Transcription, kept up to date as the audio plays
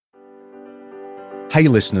Hey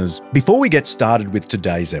listeners, before we get started with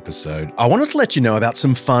today's episode, I wanted to let you know about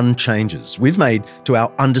some fun changes we've made to our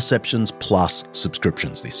Undeceptions Plus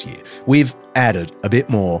subscriptions this year. We've added a bit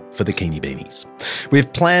more for the Keenie Beanies. We've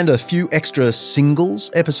planned a few extra singles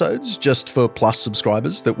episodes just for Plus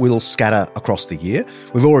subscribers that will scatter across the year.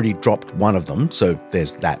 We've already dropped one of them, so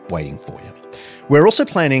there's that waiting for you. We're also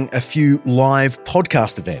planning a few live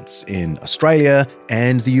podcast events in Australia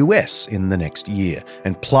and the US in the next year,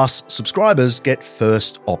 and Plus subscribers get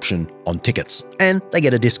first option on tickets, and they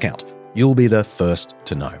get a discount. You'll be the first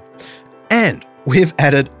to know. And we've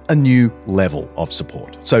added a new level of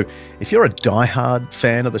support. So if you're a diehard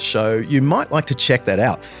fan of the show, you might like to check that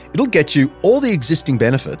out. It'll get you all the existing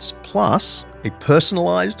benefits, plus a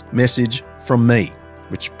personalised message from me,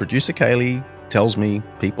 which producer Kaylee tells me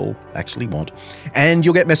people actually want. And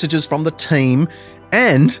you'll get messages from the team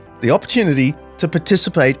and the opportunity to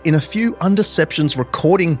participate in a few Undeceptions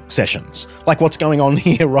recording sessions, like what's going on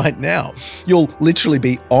here right now. You'll literally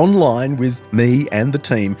be online with me and the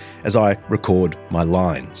team as I record my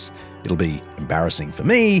lines. It'll be embarrassing for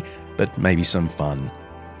me, but maybe some fun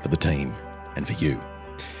for the team and for you.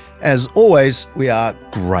 As always, we are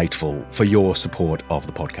grateful for your support of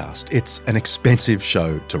the podcast. It's an expensive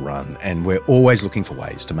show to run, and we're always looking for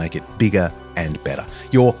ways to make it bigger and better.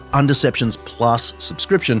 Your Undeceptions Plus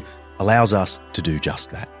subscription allows us to do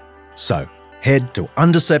just that. So head to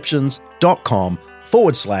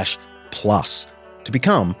undeceptions.com/plus to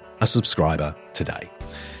become a subscriber today.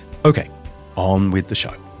 Okay, on with the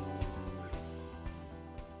show.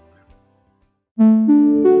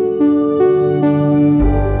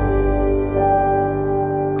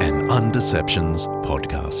 Undeceptions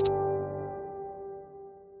podcast.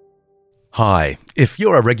 Hi, if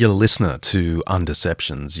you're a regular listener to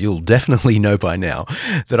Undeceptions, you'll definitely know by now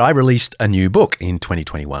that I released a new book in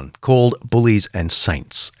 2021 called Bullies and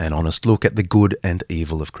Saints, an honest look at the good and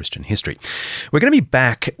evil of Christian history. We're going to be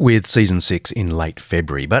back with Season 6 in late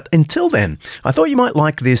February, but until then, I thought you might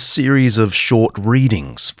like this series of short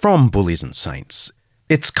readings from Bullies and Saints.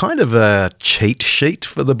 It's kind of a cheat sheet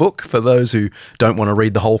for the book for those who don't want to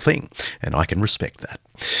read the whole thing, and I can respect that.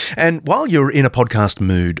 And while you're in a podcast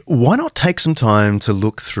mood, why not take some time to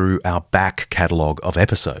look through our back catalogue of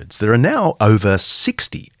episodes? There are now over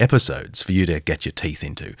 60 episodes for you to get your teeth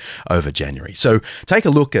into over January. So take a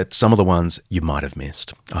look at some of the ones you might have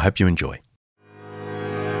missed. I hope you enjoy.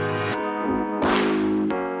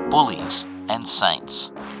 Bullies and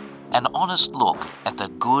Saints. An honest look at the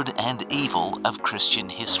good and evil of Christian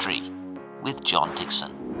history with John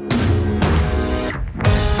Dickson.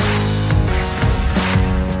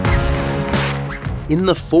 In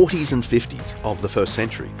the 40s and 50s of the first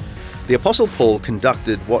century, the Apostle Paul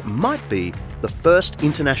conducted what might be the first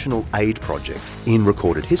international aid project in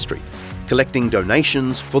recorded history, collecting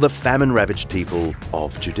donations for the famine-ravaged people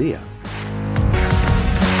of Judea.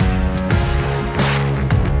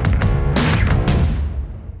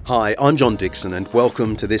 Hi, I'm John Dickson, and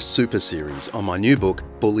welcome to this super series on my new book,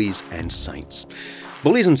 Bullies and Saints.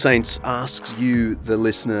 Bullies and Saints asks you, the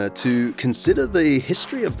listener, to consider the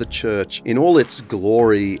history of the church in all its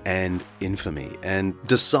glory and infamy, and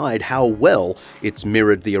decide how well it's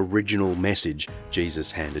mirrored the original message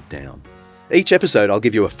Jesus handed down. Each episode, I'll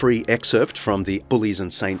give you a free excerpt from the Bullies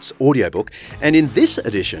and Saints audiobook, and in this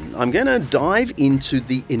edition, I'm going to dive into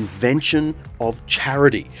the invention of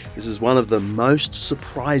charity. This is one of the most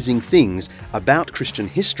surprising things about Christian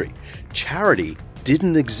history. Charity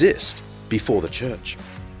didn't exist before the church.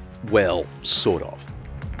 Well, sort of.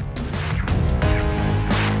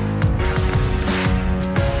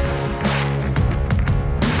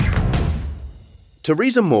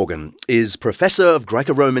 Teresa Morgan is Professor of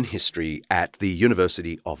Greco-Roman History at the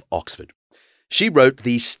University of Oxford. She wrote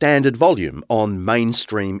the standard volume on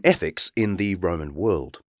mainstream ethics in the Roman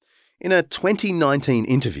world. In a 2019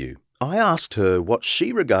 interview, I asked her what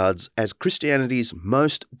she regards as Christianity's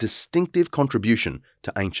most distinctive contribution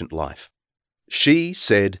to ancient life. She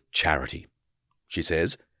said charity. She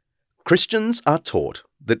says, Christians are taught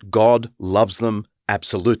that God loves them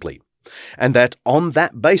absolutely, and that on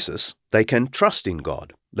that basis they can trust in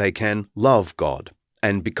God, they can love God,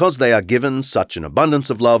 and because they are given such an abundance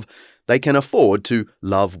of love, they can afford to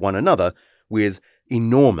love one another with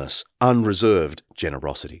enormous, unreserved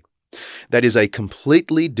generosity. That is a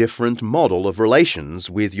completely different model of relations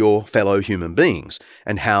with your fellow human beings,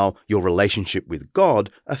 and how your relationship with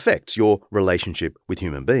God affects your relationship with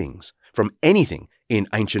human beings, from anything in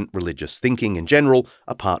ancient religious thinking in general,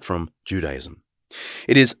 apart from Judaism.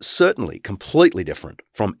 It is certainly completely different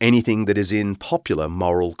from anything that is in popular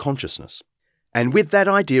moral consciousness. And with that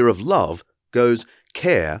idea of love goes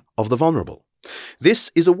care of the vulnerable.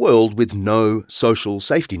 This is a world with no social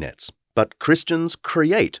safety nets, but Christians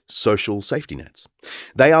create social safety nets.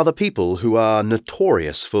 They are the people who are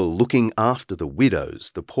notorious for looking after the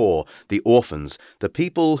widows, the poor, the orphans, the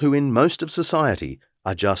people who in most of society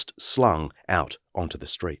are just slung out onto the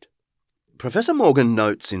street. Professor Morgan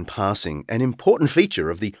notes in passing an important feature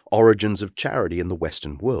of the origins of charity in the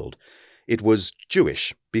Western world. It was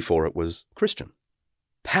Jewish before it was Christian.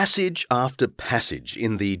 Passage after passage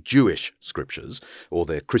in the Jewish scriptures, or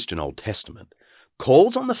the Christian Old Testament,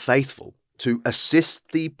 calls on the faithful to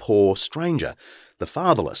assist the poor stranger, the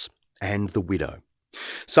fatherless, and the widow.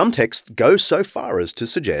 Some texts go so far as to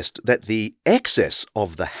suggest that the excess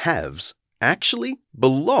of the haves actually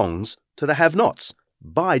belongs to the have-nots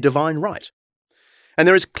by divine right. And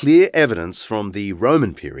there is clear evidence from the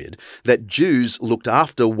Roman period that Jews looked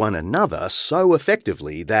after one another so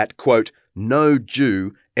effectively that, quote, no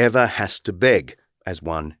Jew ever has to beg, as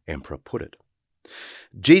one emperor put it.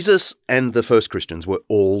 Jesus and the first Christians were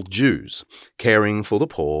all Jews. Caring for the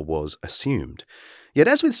poor was assumed. Yet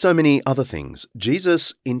as with so many other things,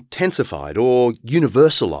 Jesus intensified or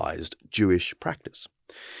universalized Jewish practice.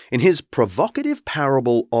 In his provocative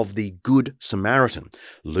parable of the Good Samaritan,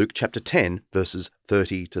 Luke chapter 10, verses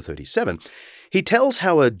 30 to 37, he tells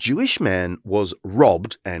how a Jewish man was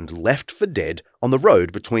robbed and left for dead on the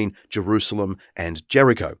road between Jerusalem and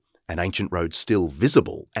Jericho, an ancient road still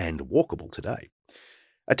visible and walkable today.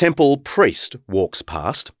 A temple priest walks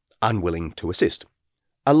past, unwilling to assist.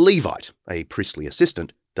 A Levite, a priestly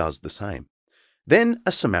assistant, does the same. Then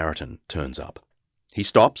a Samaritan turns up. He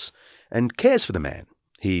stops and cares for the man.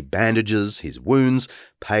 He bandages his wounds,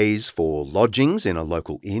 pays for lodgings in a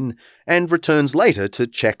local inn, and returns later to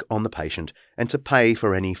check on the patient and to pay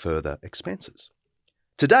for any further expenses.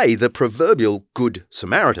 Today, the proverbial Good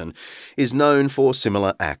Samaritan is known for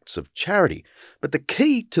similar acts of charity, but the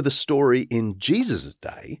key to the story in Jesus'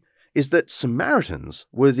 day is that Samaritans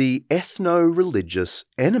were the ethno-religious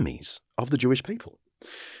enemies of the Jewish people.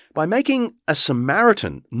 By making a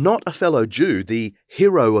Samaritan, not a fellow Jew, the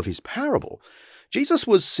hero of his parable, Jesus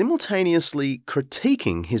was simultaneously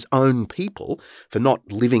critiquing his own people for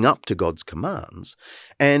not living up to God's commands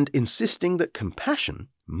and insisting that compassion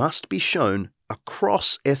must be shown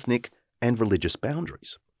across ethnic and religious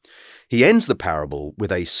boundaries. He ends the parable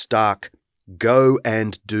with a stark, "Go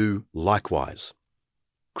and do likewise."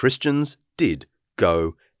 Christians did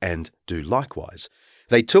go and do likewise.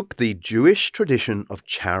 They took the Jewish tradition of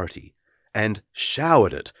charity and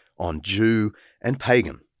showered it on Jew and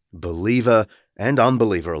pagan, believer and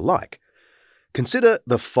unbeliever alike. Consider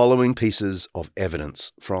the following pieces of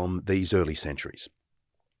evidence from these early centuries.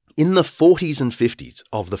 In the 40s and 50s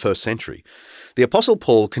of the first century, the Apostle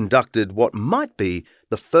Paul conducted what might be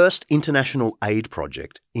the first international aid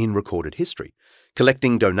project in recorded history,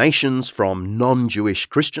 collecting donations from non-Jewish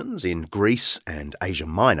Christians in Greece and Asia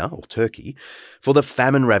Minor, or Turkey, for the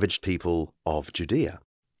famine-ravaged people of Judea.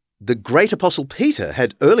 The great Apostle Peter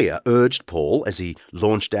had earlier urged Paul, as he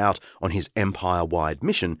launched out on his empire-wide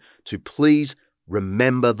mission, to please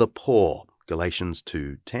remember the poor, Galatians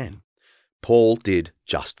 2:10. Paul did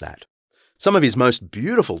just that. Some of his most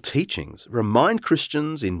beautiful teachings remind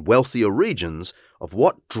Christians in wealthier regions of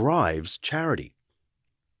what drives charity.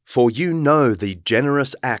 For you know the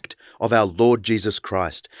generous act of our Lord Jesus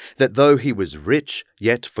Christ, that though he was rich,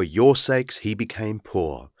 yet for your sakes he became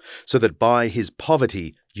poor, so that by his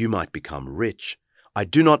poverty you might become rich. I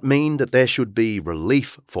do not mean that there should be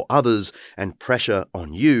relief for others and pressure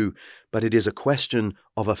on you, but it is a question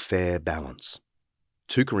of a fair balance.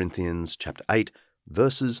 2 Corinthians chapter 8,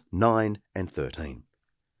 verses 9 and 13.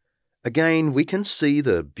 Again, we can see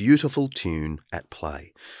the beautiful tune at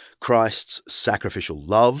play. Christ's sacrificial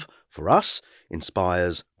love for us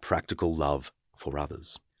inspires practical love for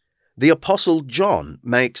others. The Apostle John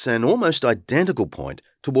makes an almost identical point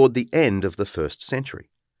toward the end of the first century.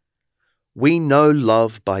 We know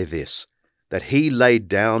love by this, that he laid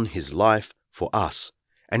down his life for us,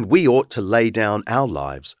 and we ought to lay down our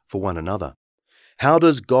lives for one another. How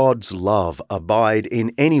does God's love abide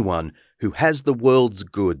in anyone who has the world's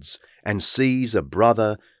goods and sees a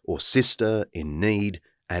brother or sister in need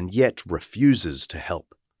and yet refuses to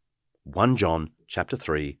help? 1 John chapter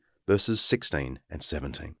 3, verses 16 and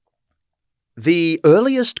 17. The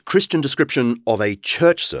earliest Christian description of a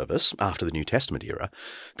church service after the New Testament era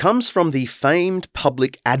comes from the famed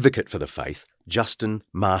public advocate for the faith, Justin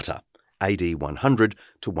Martyr, AD 100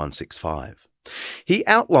 to 165. He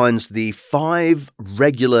outlines the 5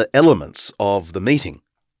 regular elements of the meeting: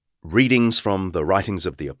 readings from the writings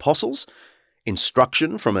of the apostles,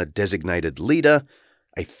 instruction from a designated leader,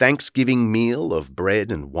 a thanksgiving meal of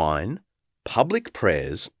bread and wine, public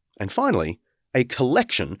prayers, and finally, a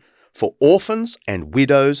collection for orphans and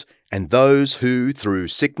widows and those who, through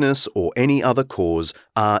sickness or any other cause,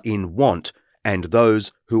 are in want, and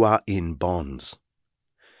those who are in bonds.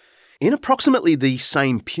 In approximately the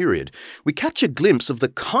same period, we catch a glimpse of the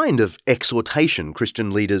kind of exhortation Christian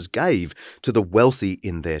leaders gave to the wealthy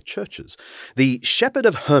in their churches. The Shepherd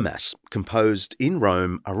of Hermas, composed in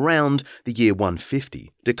Rome around the year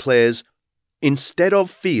 150, declares, "Instead of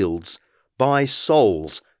fields, buy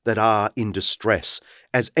souls that are in distress,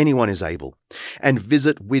 as anyone is able, and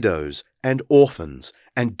visit widows and orphans,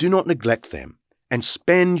 and do not neglect them, and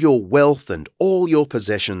spend your wealth and all your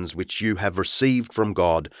possessions which you have received from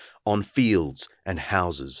God on fields and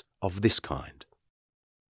houses of this kind."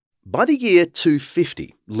 By the year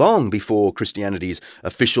 250, long before Christianity's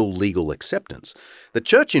official legal acceptance, the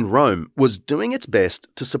church in Rome was doing its best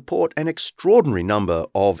to support an extraordinary number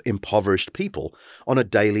of impoverished people on a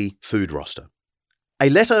daily food roster. A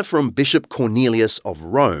letter from Bishop Cornelius of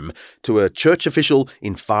Rome to a church official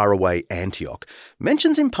in faraway Antioch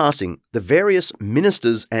mentions in passing the various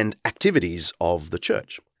ministers and activities of the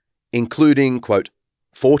church, including, quote,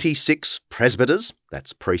 46 presbyters,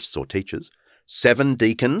 that's priests or teachers, 7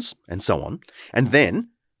 deacons, and so on, and then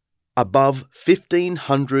above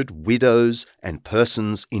 1,500 widows and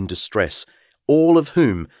persons in distress, all of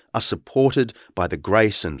whom are supported by the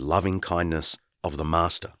grace and loving kindness of the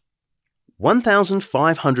Master.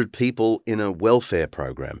 1,500 people in a welfare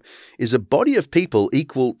program is a body of people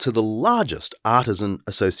equal to the largest artisan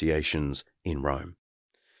associations in Rome.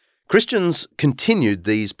 Christians continued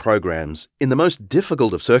these programs in the most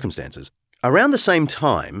difficult of circumstances. Around the same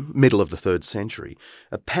time, middle of the 3rd century,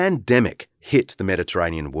 a pandemic hit the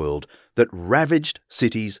Mediterranean world that ravaged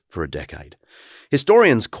cities for a decade.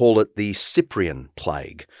 Historians call it the Cyprian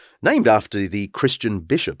Plague, named after the Christian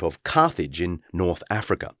bishop of Carthage in North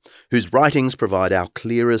Africa, whose writings provide our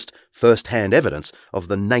clearest first-hand evidence of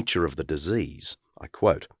the nature of the disease. I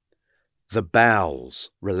quote, "The bowels,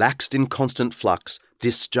 relaxed in constant flux,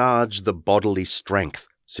 discharge the bodily strength,"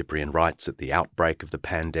 Cyprian writes at the outbreak of the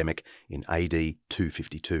pandemic in AD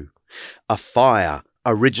 252. "A fire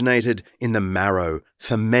originated in the marrow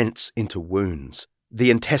ferments into wounds. The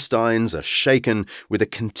intestines are shaken with a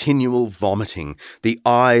continual vomiting. The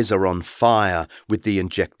eyes are on fire with the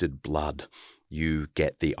injected blood." You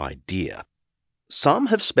get the idea. Some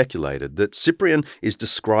have speculated that Cyprian is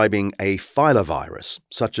describing a filovirus,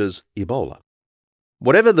 such as Ebola.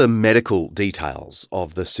 Whatever the medical details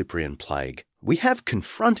of the Cyprian plague, we have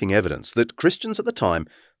confronting evidence that Christians at the time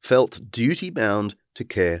felt duty-bound to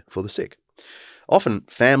care for the sick. Often,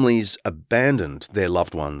 families abandoned their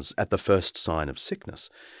loved ones at the first sign of sickness.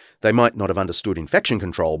 They might not have understood infection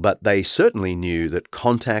control, but they certainly knew that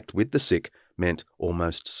contact with the sick meant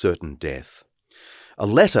almost certain death. A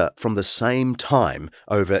letter from the same time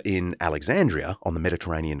over in Alexandria on the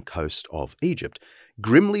Mediterranean coast of Egypt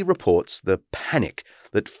grimly reports the panic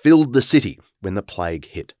that filled the city when the plague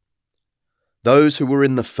hit. Those who were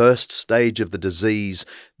in the first stage of the disease,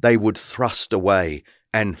 they would thrust away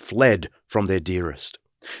and fled from their dearest.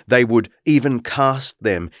 They would even cast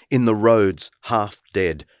them in the roads half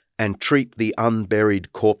dead and treat the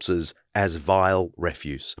unburied corpses as vile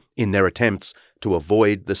refuse in their attempts to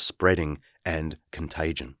avoid the spreading and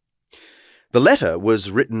contagion. The letter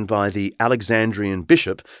was written by the Alexandrian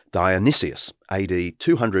bishop Dionysius, AD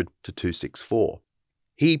 200 to 264.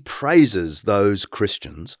 He praises those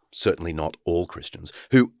Christians, certainly not all Christians,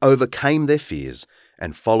 who overcame their fears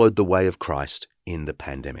and followed the way of Christ in the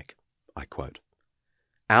pandemic. I quote,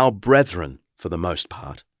 "Our brethren, for the most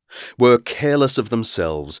part, were careless of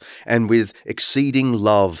themselves, and with exceeding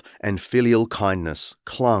love and filial kindness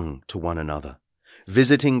clung to one another,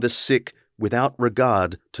 visiting the sick without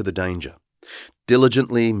regard to the danger,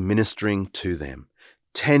 diligently ministering to them,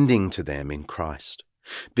 tending to them in Christ.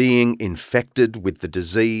 Being infected with the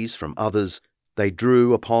disease from others, they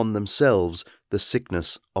drew upon themselves the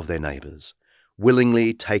sickness of their neighbours,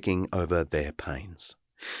 willingly taking over their pains.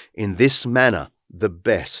 In this manner, the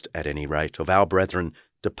best, at any rate, of our brethren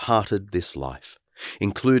departed this life,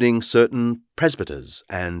 including certain presbyters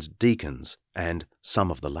and deacons and some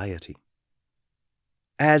of the laity."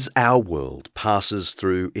 As our world passes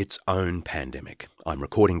through its own pandemic, I'm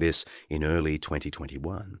recording this in early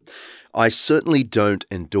 2021, I certainly don't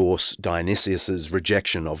endorse Dionysius's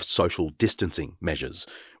rejection of social distancing measures,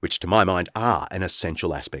 which to my mind are an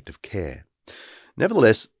essential aspect of care.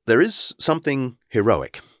 Nevertheless, there is something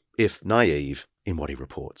heroic, if naive, in what he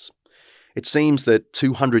reports. It seems that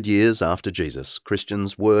 200 years after Jesus,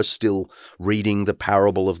 Christians were still reading the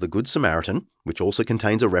parable of the Good Samaritan, which also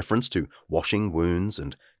contains a reference to washing wounds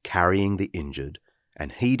and carrying the injured,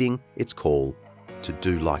 and heeding its call to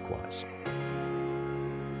do likewise.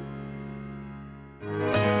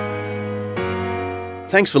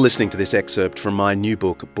 Thanks for listening to this excerpt from my new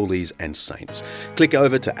book, Bullies and Saints. Click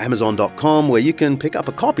over to Amazon.com where you can pick up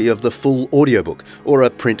a copy of the full audiobook or a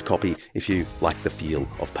print copy if you like the feel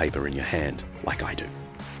of paper in your hand, like I do.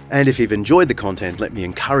 And if you've enjoyed the content, let me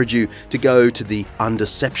encourage you to go to the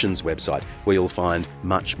Undeceptions website, where you'll find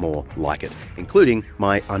much more like it, including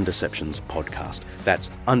my Undeceptions podcast. That's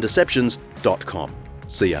undeceptions.com.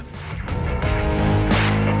 See ya.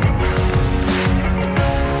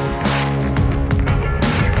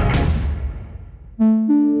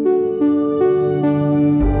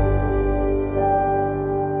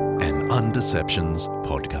 An Undeceptions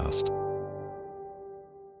podcast.